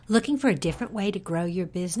Looking for a different way to grow your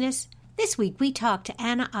business? This week we talked to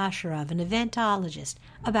Anna Asharov, an eventologist,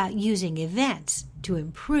 about using events to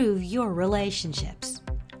improve your relationships.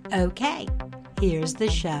 Okay, here's the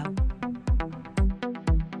show.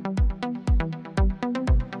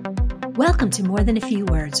 Welcome to More Than a Few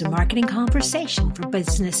Words, a marketing conversation for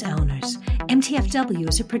business owners. MTFW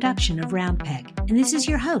is a production of Round Peg, and this is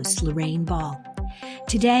your host, Lorraine Ball.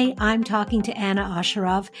 Today, I'm talking to Anna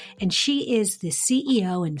Asharov, and she is the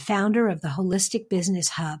CEO and founder of the Holistic Business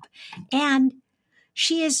Hub. And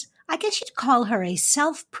she is, I guess you'd call her a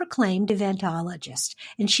self-proclaimed eventologist,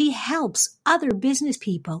 and she helps other business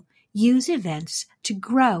people use events to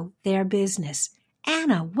grow their business.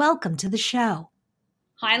 Anna, welcome to the show.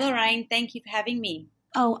 Hi, Lorraine. Thank you for having me.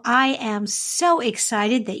 Oh, I am so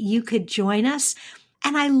excited that you could join us.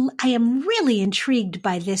 And I am really intrigued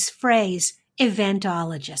by this phrase,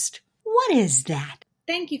 eventologist. What is that?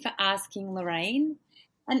 Thank you for asking, Lorraine.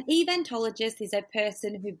 An eventologist is a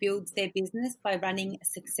person who builds their business by running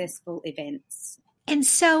successful events. And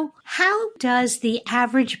so how does the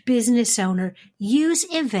average business owner use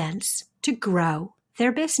events to grow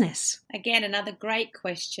their business? Again, another great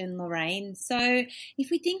question, Lorraine. So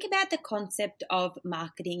if we think about the concept of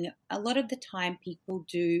marketing, a lot of the time people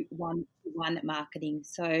do one-to-one marketing.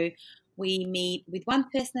 So we meet with one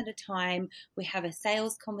person at a time, we have a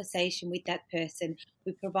sales conversation with that person,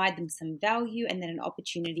 we provide them some value and then an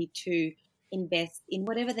opportunity to invest in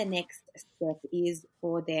whatever the next step is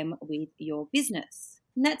for them with your business.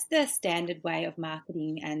 And that's the standard way of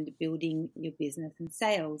marketing and building your business and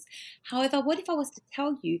sales. However, what if I was to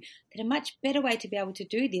tell you that a much better way to be able to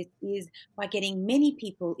do this is by getting many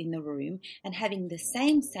people in the room and having the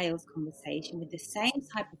same sales conversation with the same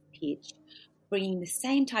type of pitch, bringing the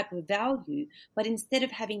same type of value, but instead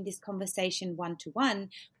of having this conversation one-to-one,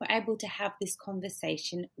 we're able to have this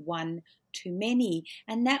conversation one-to-many.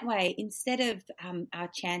 And that way, instead of our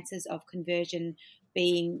chances of conversion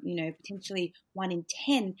being, potentially 1 in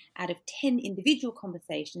 10 out of 10 individual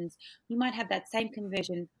conversations, you might have that same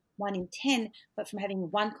conversion 1 in 10, but from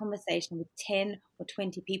having one conversation with 10 or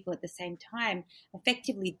 20 people at the same time,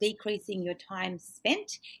 effectively decreasing your time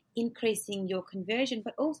spent, increasing your conversion,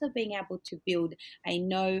 but also being able to build a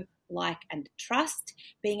know, like, and trust,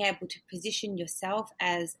 being able to position yourself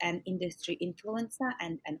as an industry influencer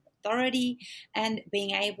and an authority, and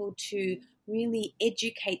being able to really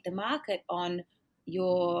educate the market on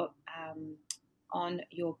your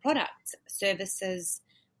products, services,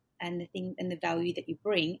 and the value that you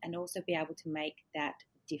bring, and also be able to make that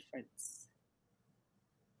difference.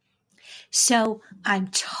 So I'm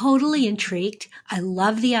totally intrigued. I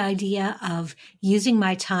love the idea of using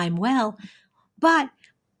my time well, but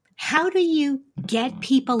how do you get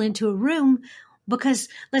people into a room? Because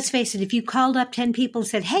let's face it, if you called up 10 people and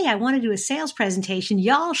said, hey, I want to do a sales presentation,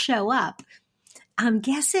 y'all show up. I'm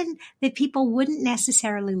guessing that people wouldn't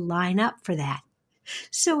necessarily line up for that.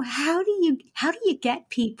 So how do you get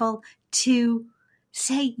people to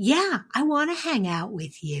say, yeah, I want to hang out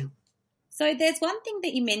with you? So there's one thing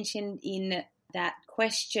that you mentioned in that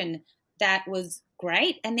question that was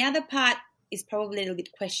great, and the other part is probably a little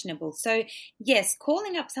bit questionable. So yes,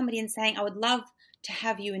 calling up somebody and saying, I would love to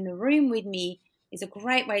have you in the room with me is a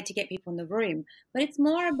great way to get people in the room, but it's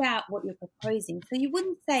more about what you're proposing. So you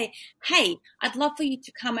wouldn't say, hey, I'd love for you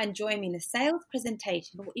to come and join me in a sales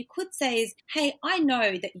presentation. But what you could say is, hey, I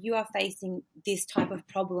know that you are facing this type of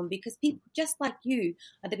problem because people just like you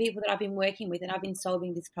are the people that I've been working with and I've been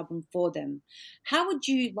solving this problem for them. How would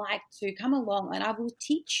you like to come along and I will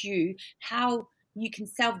teach you how you can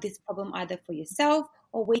solve this problem either for yourself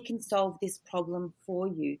or we can solve this problem for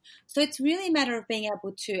you. So it's really a matter of being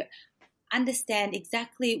able to understand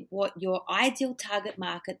exactly what your ideal target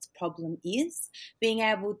market's problem is, being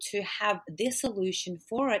able to have the solution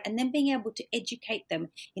for it, and then being able to educate them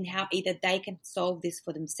in how either they can solve this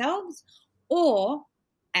for themselves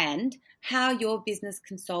and how your business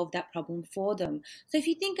can solve that problem for them. So if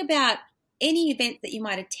you think about any event that you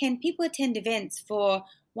might attend, people attend events for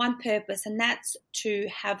one purpose, and that's to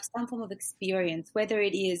have some form of experience, whether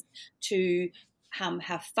it is to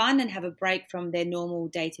have fun and have a break from their normal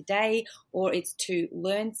day-to-day, or it's to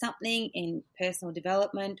learn something in personal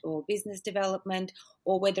development or business development,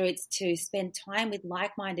 or whether it's to spend time with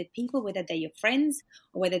like-minded people, whether they're your friends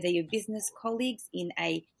or whether they're your business colleagues in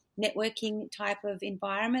a networking type of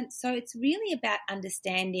environment. So it's really about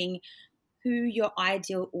understanding who your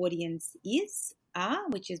ideal audience are,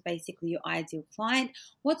 which is basically your ideal client,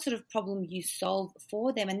 what sort of problem you solve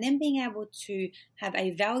for them, and then being able to have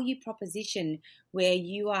a value proposition where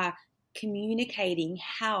you are communicating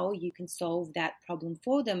how you can solve that problem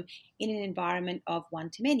for them in an environment of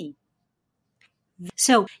one-to-many.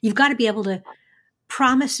 So you've got to be able to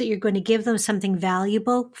promise that you're going to give them something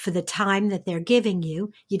valuable for the time that they're giving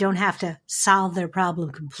you. You don't have to solve their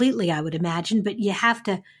problem completely, I would imagine, but you have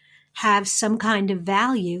to have some kind of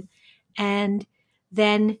value, and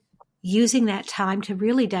then using that time to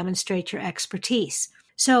really demonstrate your expertise.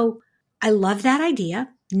 So I love that idea.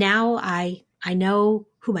 Now I know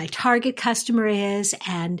who my target customer is,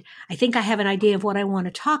 and I think I have an idea of what I want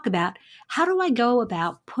to talk about. How do I go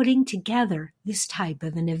about putting together this type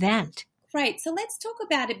of an event? Great. So let's talk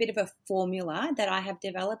about a bit of a formula that I have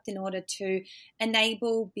developed in order to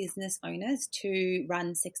enable business owners to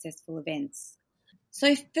run successful events.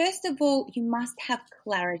 So first of all, you must have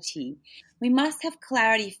clarity. We must have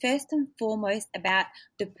clarity first and foremost about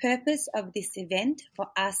the purpose of this event for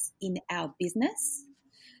us in our business.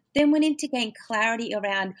 Then we need to gain clarity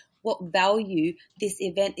around what value this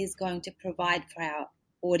event is going to provide for our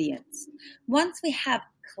audience. Once we have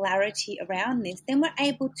clarity around this, then we're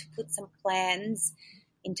able to put some plans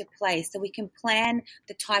into place. So we can plan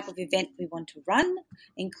the type of event we want to run,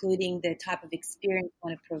 including the type of experience we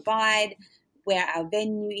want to provide, where our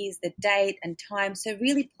venue is, the date and time. So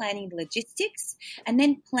really planning the logistics and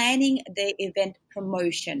then planning the event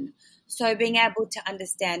promotion. So being able to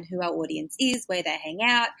understand who our audience is, where they hang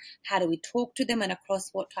out, how do we talk to them, and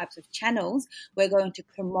across what types of channels we're going to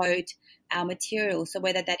promote our material. So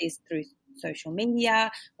whether that is through social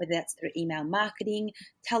media, whether that's through email marketing,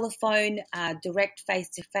 telephone, direct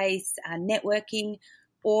face-to-face networking,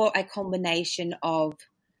 or a combination of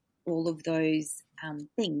all of those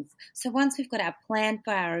things. So once we've got our plan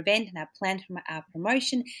for our event and our plan for our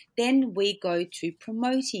promotion, then we go to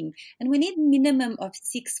promoting. And we need a minimum of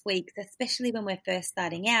 6 weeks, especially when we're first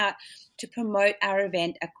starting out, to promote our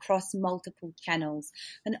event across multiple channels.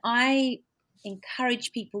 And I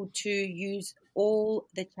encourage people to use all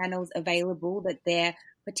the channels available that their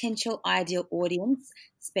potential ideal audience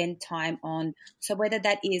spend time on. So whether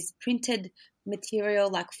that is printed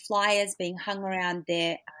material like flyers being hung around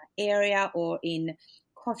their area, or in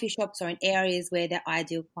coffee shops, or in areas where their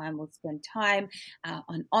ideal client will spend time,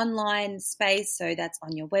 on online space, so that's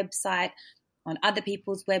on your website, on other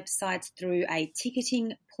people's websites, through a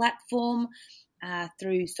ticketing platform,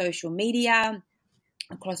 through social media,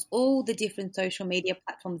 across all the different social media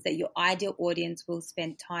platforms that your ideal audience will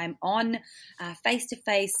spend time on.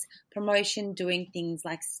 Face-to-face promotion, doing things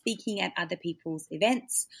like speaking at other people's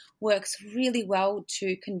events, works really well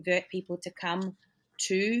to convert people to come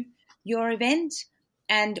to your event,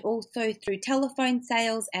 and also through telephone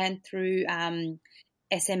sales and through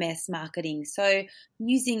SMS marketing. So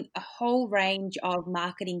using a whole range of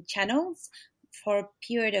marketing channels for a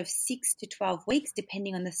period of 6 to 12 weeks,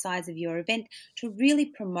 depending on the size of your event, to really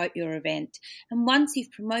promote your event. And once you've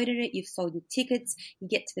promoted it, you've sold your tickets, you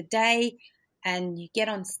get to the day and you get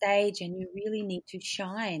on stage, and you really need to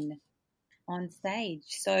shine on stage.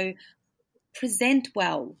 So present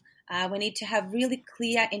well. We need to have really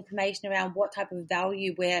clear information around what type of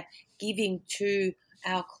value we're giving to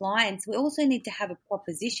our clients. We also need to have a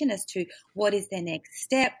proposition as to what is their next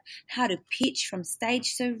step, how to pitch from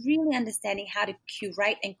stage. So really understanding how to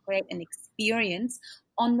curate and create an experience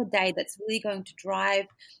on the day that's really going to drive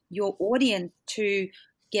your audience to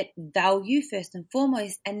get value first and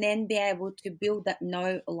foremost, and then be able to build that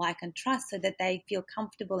know, like, and trust, so that they feel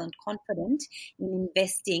comfortable and confident in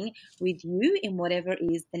investing with you in whatever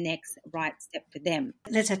is the next right step for them.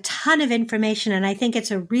 There's a ton of information, and I think it's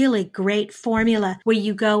a really great formula where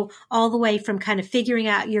you go all the way from kind of figuring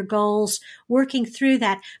out your goals, working through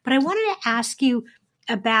that. But I wanted to ask you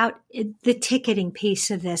about the ticketing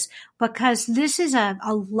piece of this, because this is a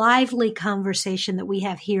lively conversation that we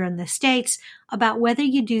have here in the States about whether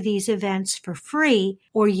you do these events for free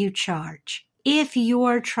or you charge. If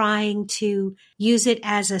you're trying to use it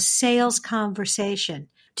as a sales conversation,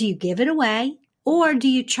 do you give it away, or do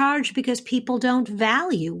you charge because people don't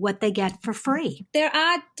value what they get for free? There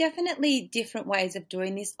are definitely different ways of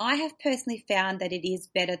doing this. I have personally found that it is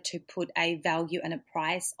better to put a value and a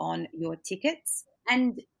price on your tickets.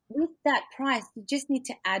 And with that price, you just need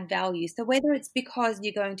to add value. So whether it's because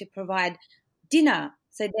you're going to provide dinner,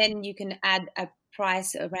 so then you can add a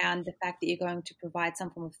price around the fact that you're going to provide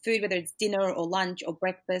some form of food, whether it's dinner or lunch or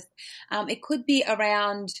breakfast. It could be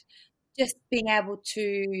around just being able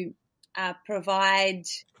to provide.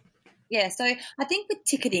 Yeah, so I think with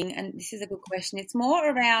ticketing, and this is a good question, it's more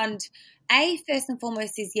around, first and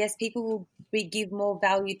foremost is, yes, people will give more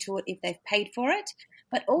value to it if they've paid for it,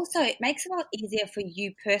 but also it makes it a lot easier for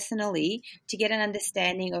you personally to get an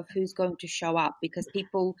understanding of who's going to show up, because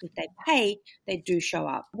people, if they pay, they do show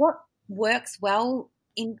up. What works well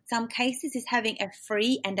in some cases is having a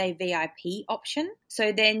free and a VIP option.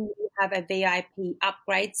 So then you have a VIP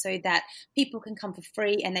upgrade so that people can come for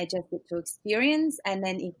free and they just get to experience. And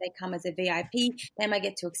then if they come as a VIP, they might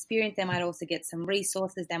get to experience. They might also get some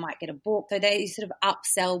resources. They might get a book. So they sort of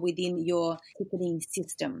upsell within your ticketing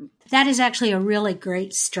system. That is actually a really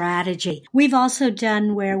great strategy. We've also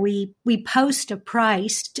done where we post a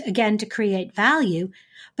price, again, to create value,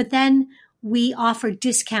 but then we offer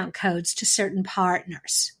discount codes to certain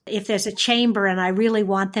partners. If there's a chamber and I really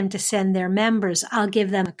want them to send their members, I'll give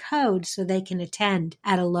them a code so they can attend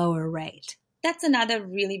at a lower rate. That's another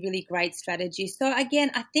really, really great strategy. So again,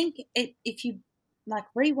 I think if you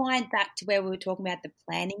rewind back to where we were talking about the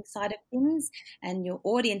planning side of things and your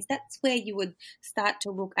audience, that's where you would start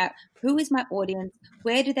to look at who is my audience,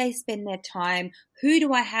 where do they spend their time, who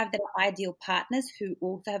do I have that are ideal partners who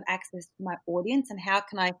also have access to my audience, and how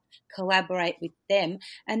can I collaborate with them?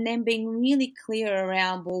 And then being really clear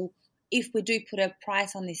around, well, if we do put a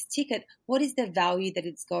price on this ticket, what is the value that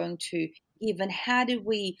it's going to give, and how do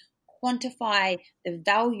we quantify the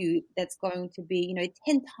value that's going to be,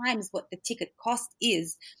 10 times what the ticket cost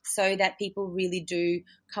is, so that people really do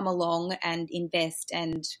come along and invest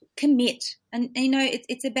and commit. And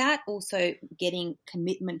it's about also getting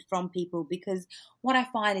commitment from people, because what I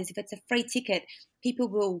find is if it's a free ticket, people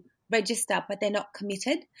will register, but they're not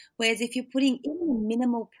committed. Whereas if you're putting even a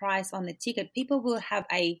minimal price on the ticket, people will have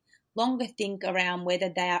a longer think around whether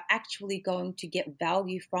they are actually going to get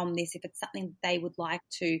value from this, if it's something they would like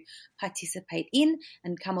to participate in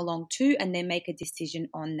and come along to, and then make a decision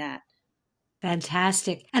on that.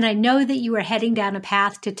 Fantastic. And I know that you are heading down a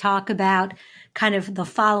path to talk about kind of the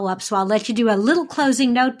follow-up, so I'll let you do a little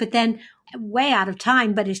closing note, but then way out of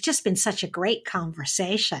time, but it's just been such a great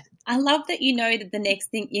conversation. I love that that the next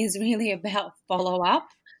thing is really about follow-up,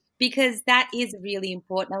 because that is really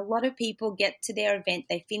important. A lot of people get to their event,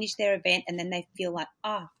 they finish their event, and then they feel like,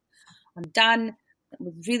 I'm done. It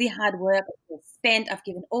was really hard work. I feel spent. I've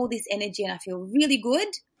given all this energy and I feel really good.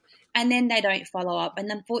 And then they don't follow up.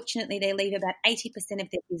 And unfortunately, they leave about 80%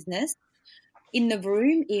 of their business in the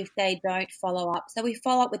room if they don't follow up. So we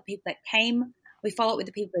follow up with people that came. We follow up with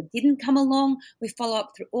the people that didn't come along. We follow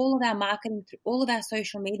up through all of our marketing, through all of our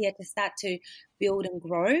social media to start to build and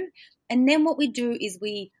grow. And then what we do is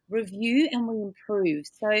we review and we improve.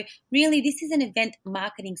 So really, this is an event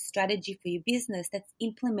marketing strategy for your business that's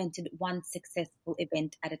implemented one successful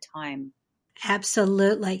event at a time.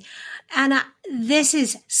 Absolutely. Anna, this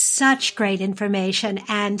is such great information,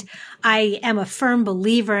 and I am a firm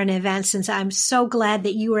believer in events, and so I'm so glad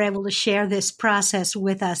that you were able to share this process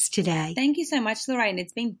with us today. Thank you so much, Lorraine.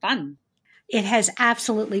 It's been fun. It has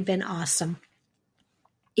absolutely been awesome.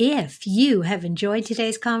 If you have enjoyed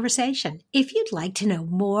today's conversation, if you'd like to know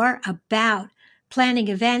more about planning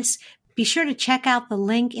events, be sure to check out the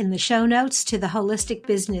link in the show notes to the Holistic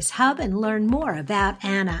Business Hub and learn more about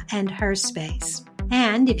Anna and her space.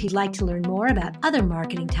 And if you'd like to learn more about other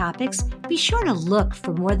marketing topics, be sure to look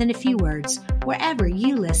for More Than a Few Words wherever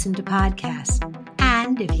you listen to podcasts.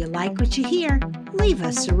 And if you like what you hear, leave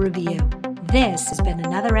us a review. This has been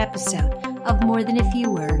another episode of More Than a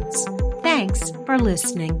Few Words. Thanks for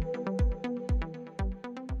listening.